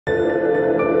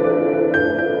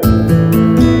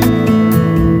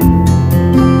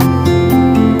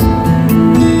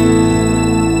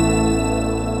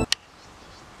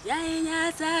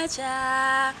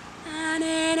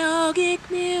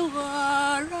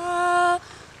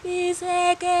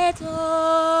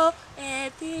keto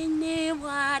ethini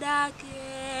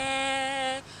mwadake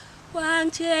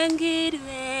wang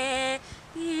chengidwe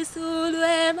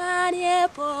isulwe manie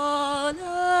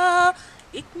polo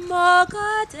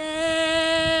ikmokote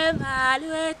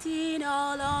malweti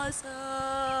noloso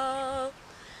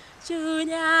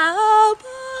chunya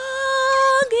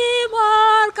obongi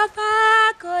mor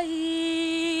kapakoi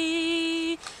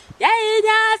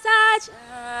yainya sacha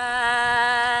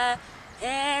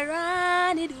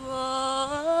erani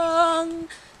duong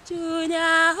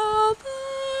chunya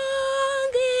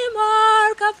obongi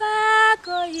mor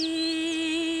kapakoi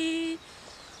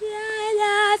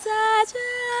yainya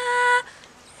sacha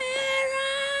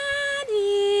erani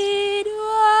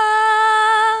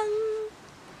duong.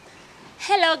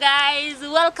 Hello guys,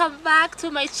 welcome back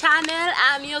to my channel.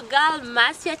 I'm your girl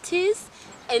Atis,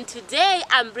 and today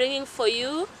I'm bringing for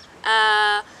you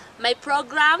my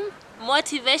program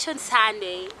Motivation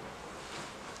Sunday.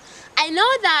 I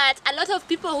know that a lot of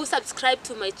people who subscribe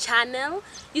to my channel,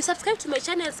 you subscribe to my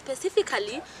channel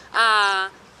specifically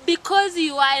because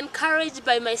you are encouraged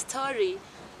by my story,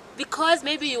 because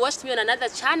maybe you watched me on another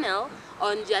channel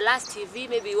on your last TV,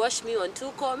 maybe you watched me on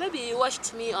Tuko, maybe you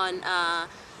watched me on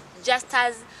Just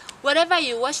As, wherever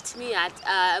you watched me at,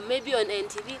 maybe on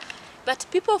NTV, but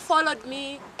people followed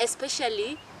me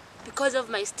especially because of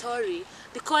my story,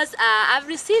 because I've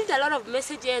received a lot of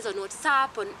messages on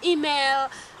WhatsApp, on email.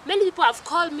 Many people have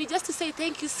called me just to say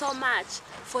thank you so much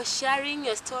for sharing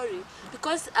your story,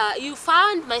 because you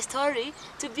found my story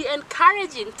to be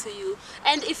encouraging to you.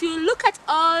 And if you look at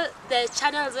all the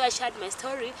channels where I shared my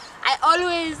story, I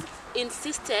always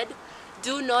insisted,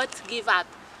 do not give up.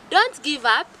 Don't give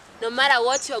up no matter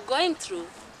what you're going through.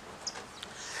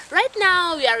 Right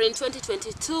now we are in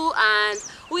 2022 and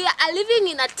we are living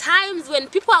in a times when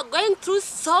people are going through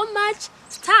so much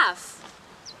stuff.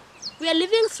 We are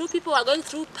living through, people are going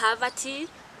through poverty,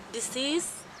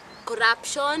 disease,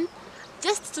 corruption,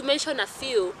 just to mention a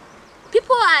few.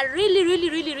 People are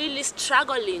really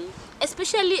struggling,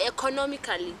 especially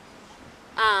economically.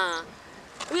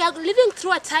 We are living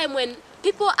through a time when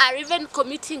people are even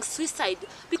committing suicide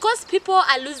because people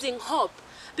are losing hope.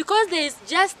 Because there is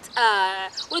just,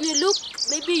 when you look,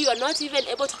 maybe you are not even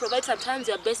able to provide sometimes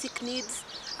your basic needs,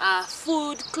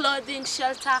 food, clothing,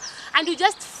 shelter, and you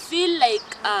just feel like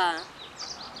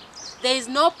there is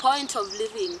no point of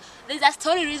living. There's a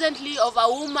story recently of a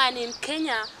woman in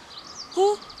Kenya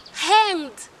who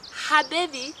hanged her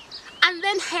baby and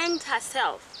then hanged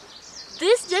herself.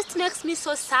 This just makes me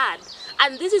so sad,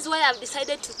 and this is why I've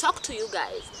decided to talk to you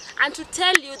guys and to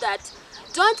tell you that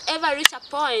don't ever reach a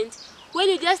point when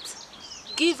you just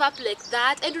give up like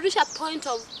that and reach a point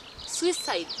of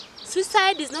suicide.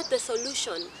 Suicide is not the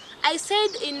solution. I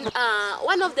said in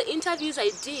one of the interviews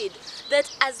I did that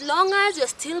as long as you're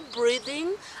still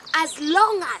breathing, as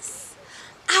long as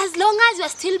you're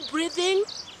still breathing,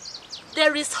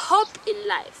 there is hope in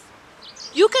life.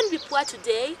 You can be poor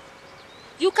today,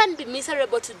 you can be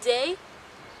miserable today,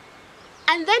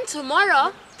 and then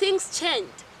tomorrow things change.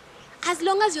 As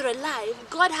long as you're alive,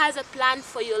 God has a plan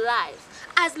for your life.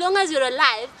 As long as you're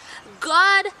alive,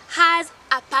 God has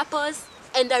a purpose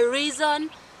and a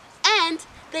reason, and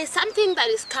there's something that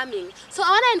is coming. So I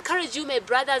want to encourage you, my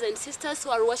brothers and sisters who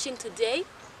are watching today,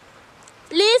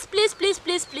 please,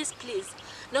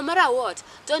 no matter what,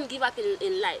 don't give up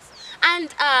in life.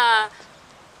 And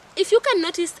if you can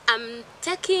notice, I'm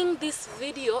taking this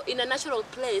video in a natural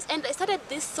place, and I started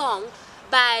this song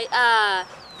by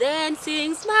then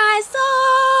sings my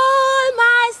soul,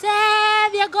 my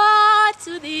Savior God,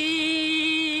 to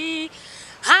thee.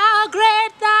 How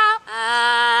great thou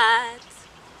art,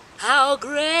 how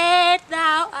great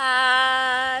thou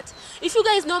art. If you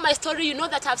guys know my story, you know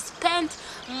that I've spent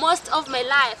most of my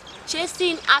life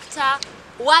chasing after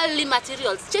worldly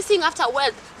materials, chasing after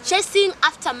wealth, chasing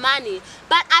after money.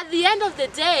 But at the end of the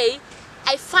day,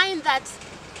 I find that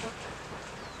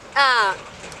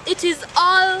it is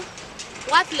all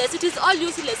worthless, it is all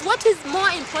useless. What is more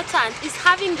important is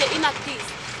having the inner peace.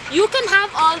 You can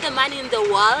have all the money in the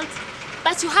world,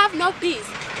 but you have no peace.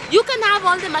 You can have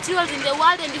all the materials in the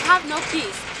world and you have no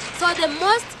peace. So the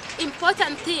most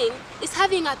important thing is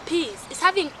having a peace, is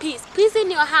having peace. Peace in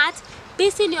your heart,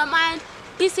 peace in your mind,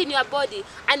 peace in your body.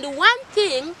 And one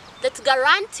thing that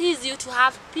guarantees you to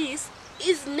have peace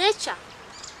is nature.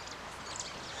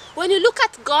 When you look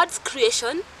at God's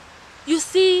creation, you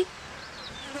see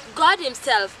God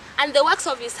himself and the works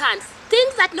of his hands,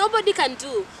 things that nobody can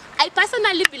do. I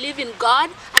personally believe in God,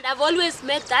 and I've always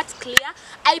made that clear.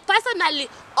 I personally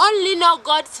only know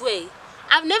God's way.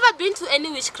 I've never been to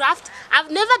any witchcraft. I've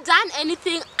never done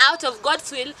anything out of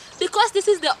God's will, because this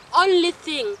is the only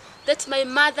thing that my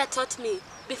mother taught me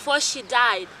before she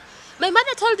died. My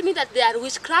mother told me that there are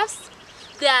witchcrafts,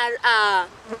 there are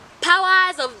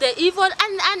powers of the evil,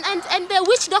 and the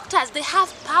witch doctors, they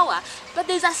have power, but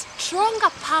there's a stronger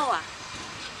power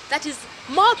that is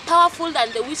more powerful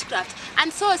than the witchcraft.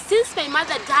 And so since my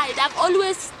mother died, I've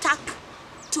always stuck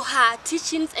to her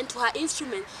teachings and to her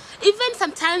instrument. Even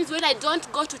sometimes when I don't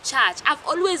go to church, I've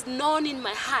always known in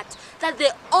my heart that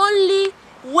the only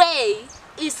way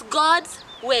is God's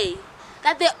way,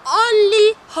 that the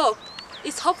only hope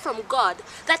is hope from God,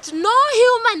 that no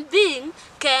human being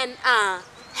can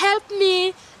help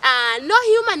me, no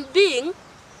human being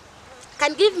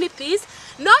can give me peace,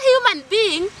 no human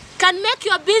being can make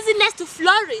your business to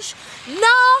flourish,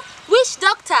 no witch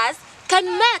doctors can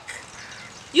make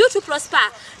you to prosper,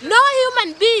 no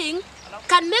human being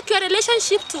can make your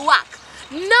relationship to work,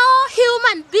 no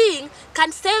human being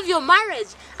can save your marriage.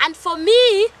 And for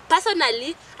me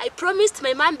personally, I promised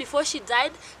my mom before she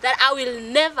died that I will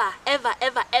never ever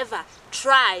ever ever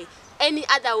try any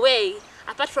other way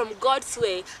apart from God's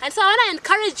way. And so I want to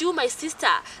encourage you, my sister,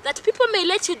 that people may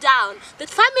let you down, that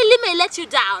family may let you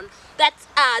down, that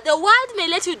the world may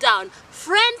let you down,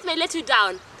 friends may let you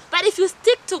down, but if you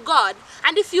stick to God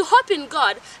and if you hope in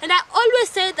God, and I always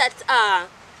say that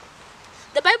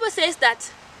the Bible says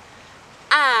that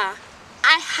I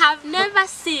have never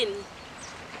seen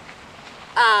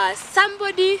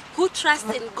somebody who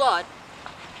trusts in God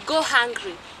go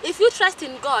hungry. If you trust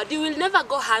in God, you will never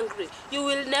go hungry. You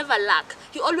will never lack.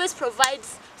 He always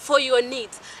provides for your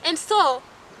needs. And so,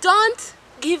 don't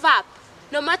give up,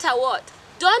 no matter what.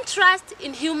 Don't trust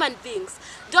in human beings.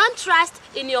 Don't trust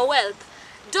in your wealth.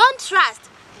 Don't trust.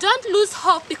 Don't lose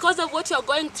hope because of what you're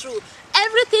going through.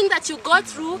 Everything that you go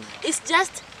through is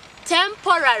just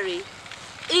temporary.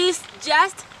 Is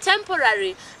just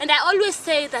temporary. And I always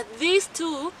say that these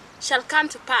two shall come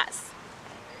to pass.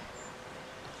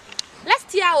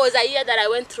 Last year was a year that I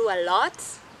went through a lot.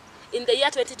 In the year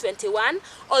 2021,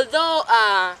 although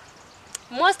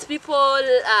most people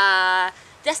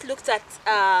just looked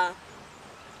at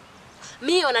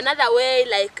me on another way,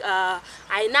 like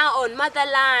I now own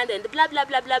motherland and blah blah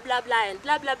blah blah blah blah and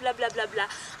blah blah blah blah blah blah.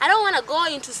 I don't want to go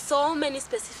into so many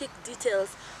specific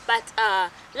details, but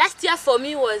last year for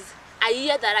me was a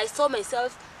year that I saw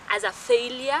myself as a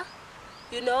failure.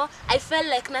 You know, I felt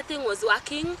like nothing was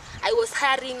working. I was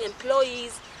hiring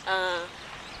employees,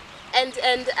 and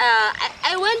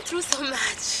I went through so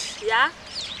much, yeah.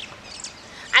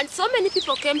 And so many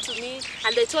people came to me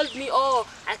and they told me, oh,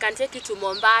 I can take you to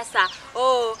Mombasa.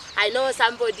 Oh, I know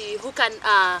somebody who can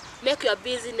make your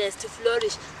business to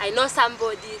flourish. I know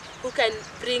somebody who can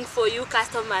bring for you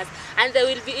customers. And they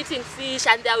will be eating fish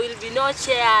and there will be no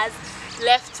chairs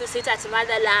left to sit at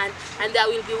motherland, and there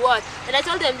will be what? And I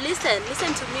told them, listen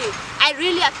to me. I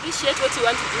really appreciate what you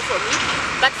want to do for me,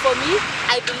 but for me,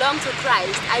 I belong to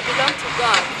Christ. I belong to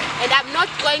God. And I'm not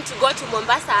going to go to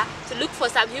Mombasa to look for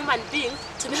some human being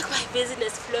to make my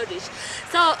business flourish.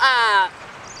 So,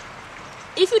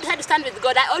 if you try to stand with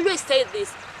God, I always say this: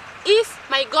 if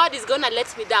my God is gonna let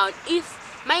me down, if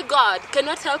my God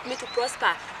cannot help me to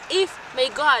prosper, if my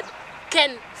God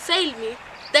can fail me,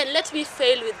 then let me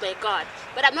fail with my God.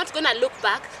 But I'm not gonna look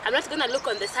back. I'm not gonna look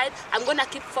on the side. I'm gonna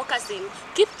keep focusing,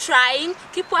 keep trying,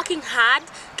 keep working hard,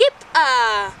 keep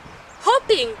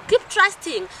hoping, keep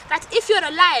trusting that if you're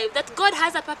alive, that God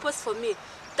has a purpose for me,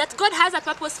 that God has a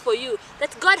purpose for you,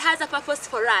 that God has a purpose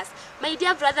for us. My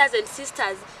dear brothers and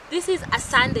sisters, this is a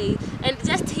Sunday, and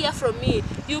just hear from me.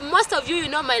 Most of you, you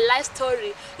know my life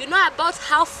story. You know about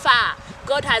how far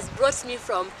God has brought me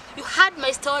from. You heard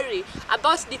my story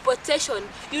about deportation.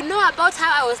 You know about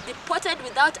how I was deported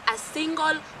without a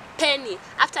single penny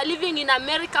after living in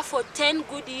America for 10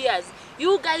 good years.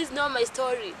 You guys know my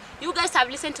story. You guys have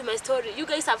listened to my story. You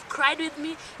guys have cried with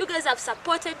me. You guys have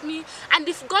supported me. And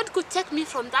if God could take me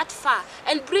from that far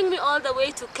and bring me all the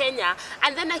way to Kenya,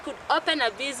 and then I could open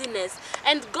a business,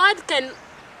 and God can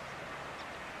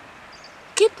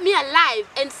keep me alive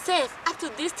and safe up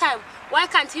to this time, why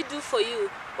can't He do for you?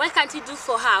 Why can't He do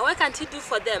for her? Why can't He do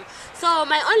for them? So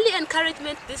my only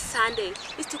encouragement this Sunday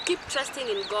is to keep trusting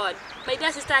in God. My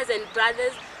dear sisters and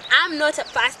brothers, I'm not a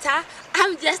pastor.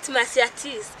 I'm just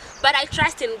Atis, but I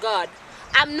trust in God.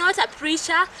 I'm not a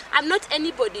preacher. I'm not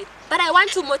anybody. But I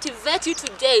want to motivate you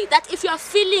today that if you're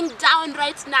feeling down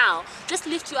right now, just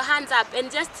lift your hands up and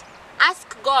just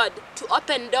ask God to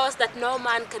open doors that no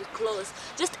man can close.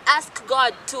 Just ask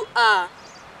God to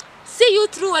see you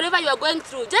through whatever you are going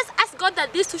through. Just ask God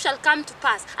that these two shall come to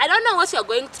pass. I don't know what you are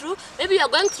going through. Maybe you are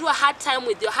going through a hard time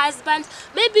with your husband.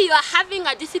 Maybe you are having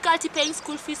a difficulty paying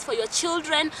school fees for your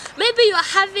children. Maybe you are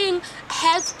having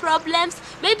health problems.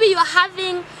 Maybe you are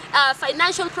having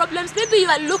financial problems. Maybe you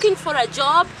are looking for a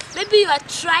job. Maybe you are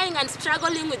trying and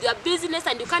struggling with your business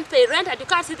and you can't pay rent and you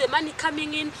can't see the money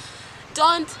coming in.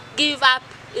 Don't give up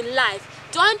in life.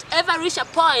 Don't ever reach a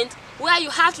point where you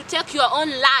have to take your own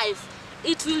life.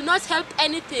 It will not help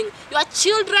anything. Your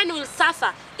children will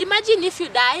suffer. Imagine if you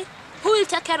die, who will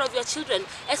take care of your children?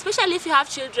 Especially if you have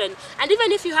children, and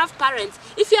even if you have parents.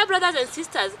 If you have brothers and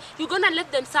sisters, you're gonna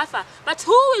let them suffer. But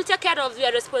who will take care of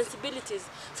your responsibilities?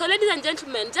 So ladies and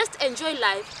gentlemen, just enjoy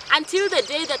life until the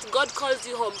day that God calls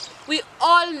you home. We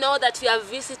all know that we are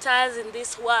visitors in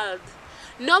this world.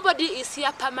 Nobody is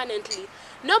here permanently.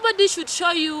 Nobody should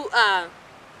show you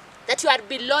that you are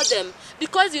below them,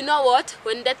 because you know what,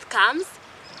 when death comes,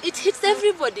 it hits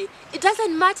everybody. It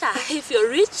doesn't matter if you're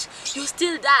rich, you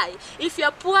still die. If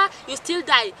you're poor, you still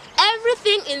die.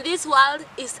 Everything in this world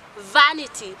is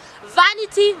vanity.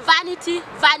 Vanity, vanity,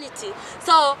 vanity.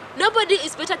 So nobody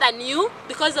is better than you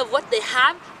because of what they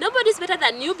have. Nobody is better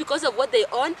than you because of what they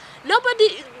own.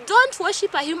 Don't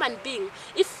worship a human being.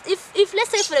 If let's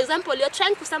say, for example, you're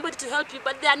trying for somebody to help you,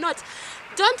 but they are not,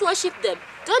 don't worship them.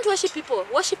 Don't worship people.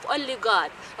 Worship only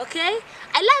God. Okay?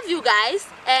 I love you guys,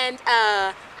 and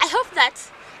I hope that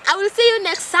I will see you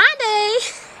next Sunday.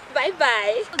 Bye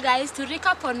bye. Guys, to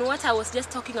recap on what I was just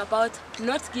talking about,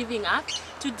 not giving up,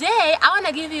 today I want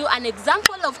to give you an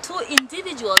example of two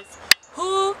individuals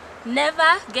who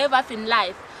never gave up in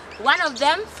life. One of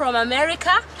them from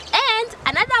America and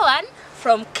another one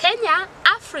from Kenya,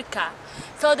 Africa.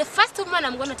 So the first woman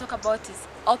I'm going to talk about is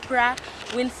Oprah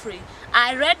Winfrey.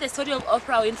 I read the story of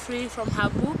Oprah Winfrey from her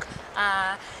book.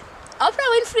 Oprah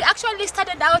Winfrey actually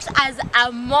started out as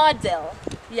a model.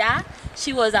 Yeah,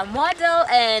 she was a model,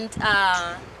 and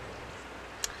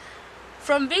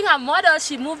from being a model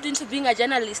she moved into being a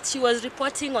journalist. She was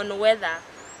reporting on weather.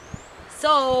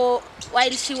 So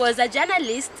while she was a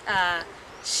journalist,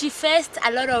 she faced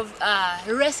a lot of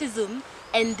racism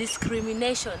and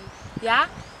discrimination. Yeah,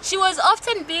 she was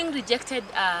often being rejected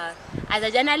as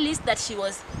a journalist, that she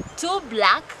was too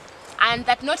black and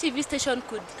that no TV station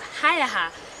could hire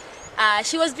her.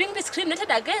 She was being discriminated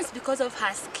against because of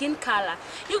her skin color.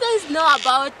 You guys know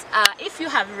about, if you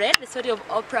have read the story of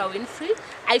Oprah Winfrey,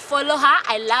 I follow her,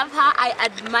 I love her, I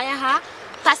admire her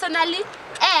personally,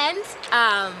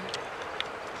 and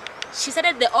she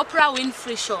started the Oprah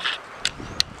Winfrey Show.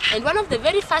 And one of the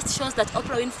very first shows that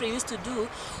Oprah Winfrey used to do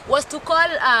was to call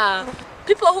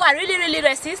people who are really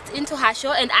racist into her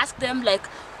show and ask them, like,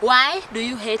 why do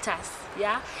you hate us?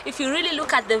 Yeah, if you really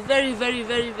look at the very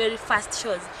first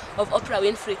shows of Oprah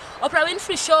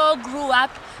Winfrey Show grew up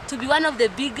to be one of the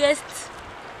biggest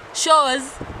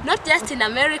shows, not just in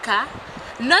America,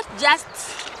 not just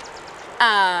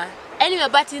anywhere,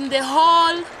 but in the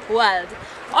whole world.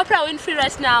 Oprah Winfrey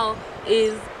right now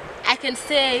is, I can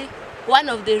say, one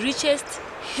of the richest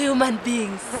human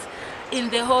beings in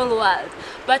the whole world.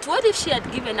 But what if she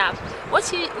had given up?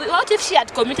 What if she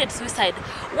had committed suicide?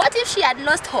 What if she had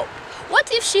lost hope? What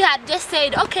if she had just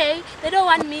said, okay, they don't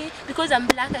want me because I'm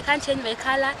black, I can't change my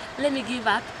color, let me give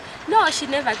up? No, she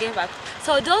never gave up.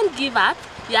 So don't give up,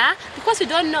 yeah? Because you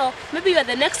don't know, maybe you're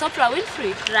the next Oprah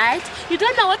Winfrey, right? You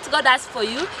don't know what God has for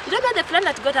you. You don't know the plan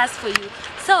that God has for you.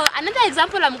 So another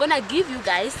example I'm gonna give you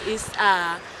guys is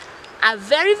a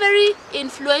very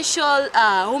influential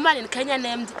woman in Kenya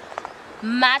named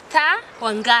Martha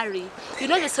Wangari. You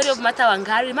know the story of Martha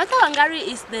Wangari? Martha Wangari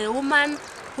is the woman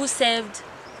who saved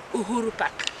Uhuru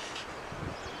Park.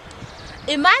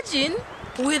 Imagine,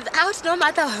 without no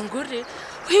Martha Wangari,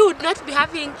 we would not be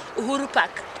having Uhuru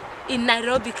Park in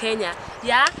Nairobi, Kenya.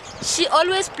 Yeah, she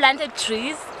always planted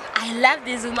trees. I love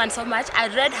this woman so much. I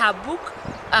read her book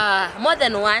more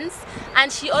than once,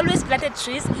 and she always planted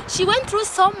trees. She went through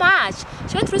so much.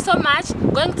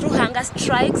 Going through hunger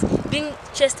strikes, being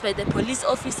chased by the police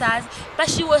officers, but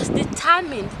she was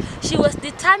determined. She was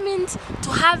determined to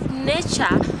have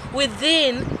nature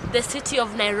within the city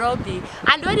of Nairobi.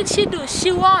 And what did she do?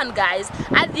 She won, guys.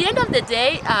 At the end of the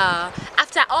day,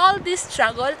 after all this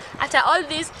struggle, after all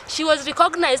this, she was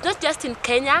recognized not just in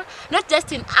Kenya, not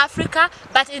just in Africa,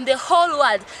 but in the whole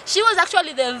world. She was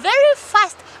actually the very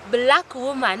first black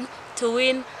woman to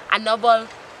win a Nobel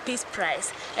Peace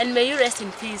Prize. And may you rest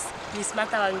in peace, Miss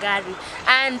Martha Wangari.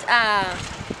 And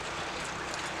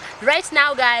right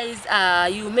now,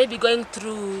 guys, you may be going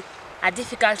through a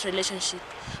difficult relationship.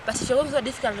 But if you're going through a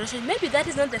difficult relationship, maybe that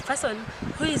is not the person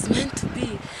who is meant to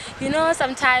be. You know,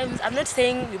 sometimes, I'm not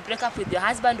saying you break up with your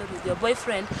husband or with your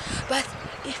boyfriend, but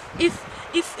if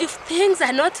if things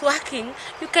are not working,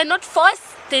 you cannot force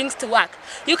things to work.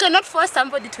 You cannot force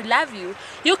somebody to love you.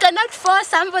 You cannot force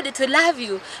somebody to love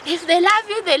you. If they love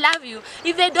you, they love you.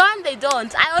 If they don't, they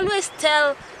don't. I always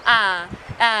tell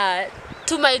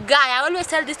to my guy, I always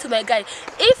tell this to my guy,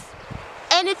 if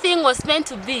anything was meant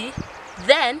to be,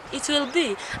 then it will be,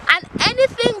 and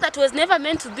anything that was never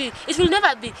meant to be, it will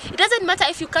never be. It doesn't matter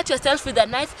if you cut yourself with a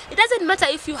knife, it doesn't matter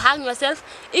if you hang yourself.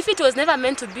 If it was never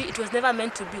meant to be, it was never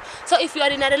meant to be. So if you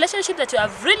are in a relationship that you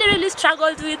have really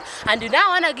struggled with, and you now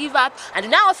want to give up, and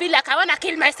you now feel like I want to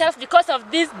kill myself because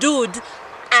of this dude,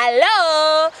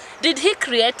 hello, did he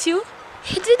create you?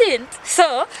 He didn't. So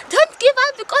don't give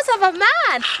up because of a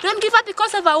man. Don't give up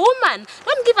because of a woman.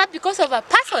 Don't give up because of a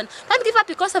person. Don't give up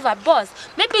because of a boss.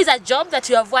 Maybe it's a job that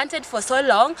you have wanted for so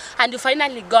long and you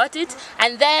finally got it,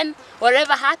 and then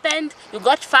whatever happened, you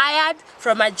got fired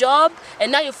from a job,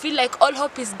 and now you feel like all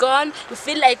hope is gone. You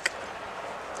feel like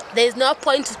there is no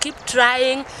point to keep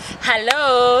trying.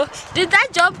 Hello, did that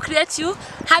job create you?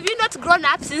 Have you not grown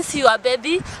up since you were a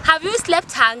baby? Have you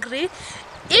slept hungry?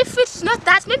 If it's not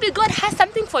that, maybe God has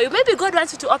something for you. Maybe God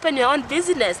wants you to open your own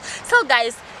business. So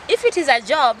guys, if it is a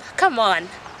job, come on.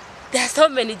 There are so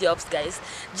many jobs, guys.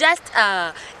 Just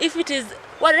if it is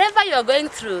whatever you're going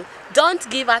through, don't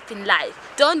give up in life.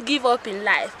 Don't give up in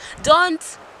life.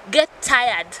 Don't get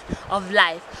tired of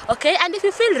life, okay? And if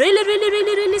you feel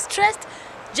really stressed,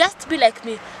 just be like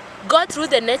me. Go through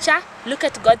the nature, look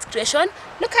at God's creation,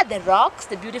 look at the rocks,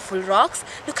 the beautiful rocks,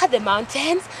 look at the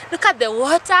mountains, look at the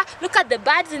water, look at the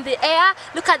birds in the air,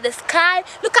 look at the sky,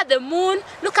 look at the moon,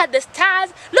 look at the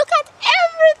stars, look at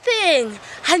everything,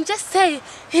 and just say,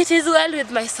 it is well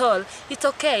with my soul. It's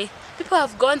okay. People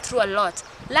have gone through a lot.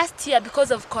 Last year,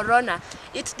 because of Corona,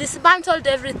 it dismantled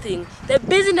everything. The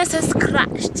businesses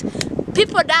crashed.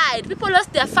 People died, people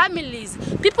lost their families,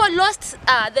 people lost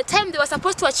the time they were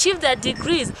supposed to achieve their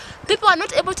degrees, people are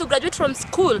not able to graduate from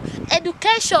school,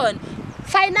 education,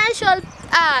 financial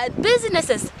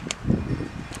businesses.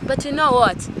 But you know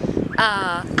what?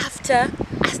 After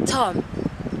a storm,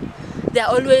 there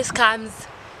always comes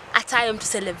a time to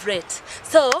celebrate.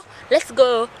 So let's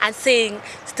go and sing,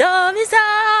 storm is over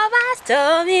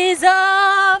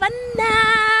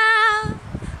now.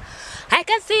 I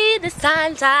can see the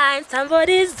sunshine,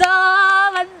 somebody's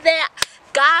over there.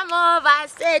 Come over,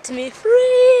 set me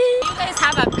free. You guys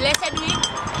have a blessed week.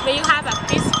 May you have a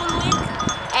peaceful week.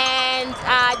 And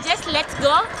just let's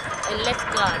go and let's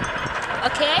God.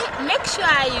 Okay? Make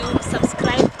sure you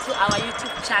subscribe to our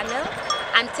YouTube channel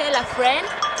and tell a friend,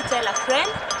 to tell a friend,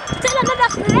 to tell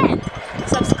another friend.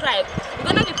 Subscribe.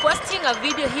 We're going to be posting a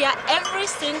video here every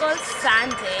single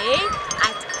Sunday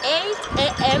at 8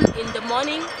 a.m. in the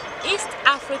morning. East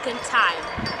African time,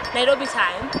 Nairobi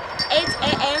time, 8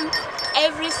 a.m.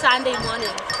 every Sunday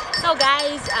morning. So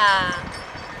guys,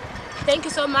 thank you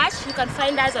so much. You can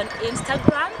find us on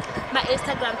Instagram. My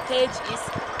Instagram page is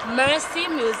Mercy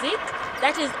Music.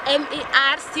 That is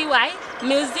M-E-R-C-Y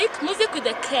Music. Music with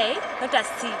a K, not a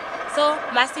C. So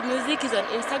Mercy Music is on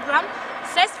Instagram.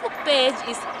 Facebook page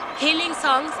is Healing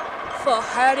Songs for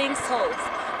Hurting Souls.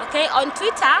 Okay, on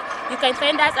Twitter you can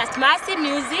find us at Mercy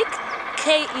Music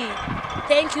KE.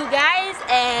 Thank you guys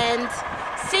and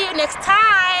see you next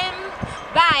time.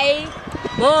 Bye.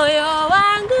 Moyo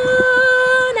wangu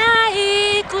na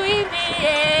ikuimbie.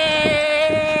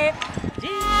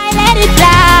 Let it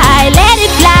fly, let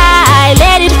it fly,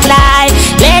 let it fly,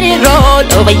 let it roll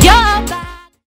over your